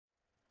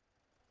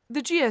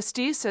The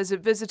GSD says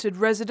it visited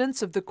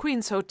residents of the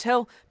Queen's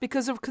Hotel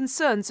because of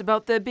concerns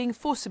about their being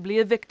forcibly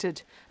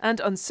evicted and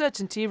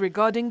uncertainty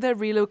regarding their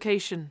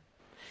relocation.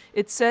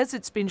 It says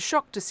it's been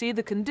shocked to see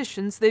the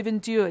conditions they've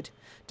endured,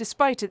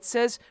 despite, it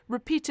says,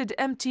 repeated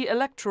empty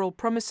electoral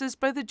promises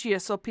by the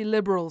GSLP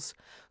Liberals,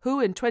 who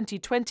in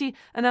 2020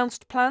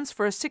 announced plans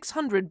for a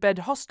 600-bed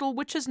hostel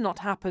which has not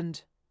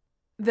happened.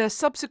 Their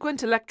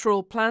subsequent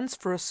electoral plans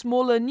for a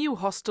smaller new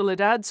hostel, it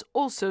adds,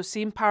 also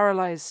seem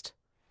paralysed.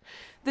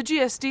 The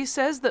GSD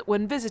says that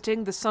when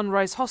visiting the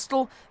Sunrise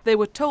Hostel, they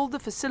were told the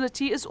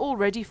facility is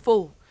already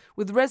full,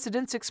 with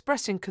residents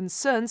expressing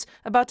concerns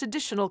about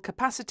additional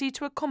capacity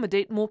to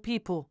accommodate more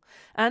people,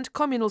 and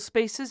communal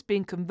spaces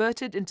being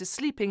converted into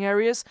sleeping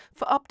areas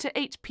for up to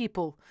 8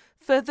 people,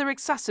 further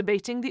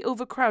exacerbating the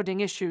overcrowding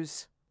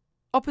issues.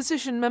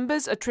 Opposition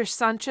members Atrish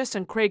Sanchez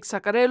and Craig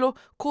Saccarello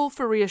call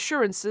for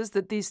reassurances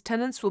that these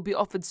tenants will be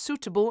offered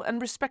suitable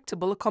and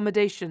respectable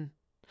accommodation.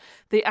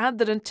 They add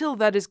that until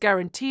that is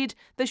guaranteed,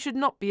 they should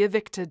not be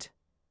evicted.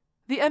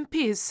 The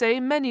MPs say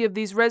many of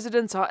these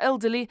residents are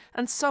elderly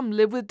and some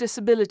live with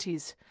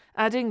disabilities,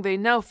 adding they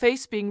now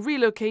face being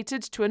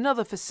relocated to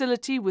another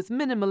facility with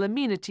minimal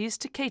amenities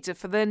to cater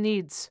for their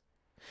needs.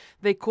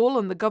 They call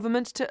on the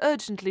government to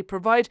urgently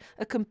provide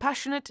a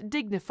compassionate,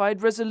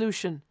 dignified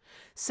resolution,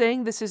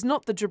 saying this is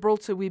not the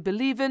Gibraltar we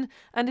believe in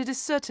and it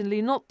is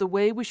certainly not the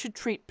way we should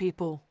treat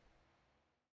people.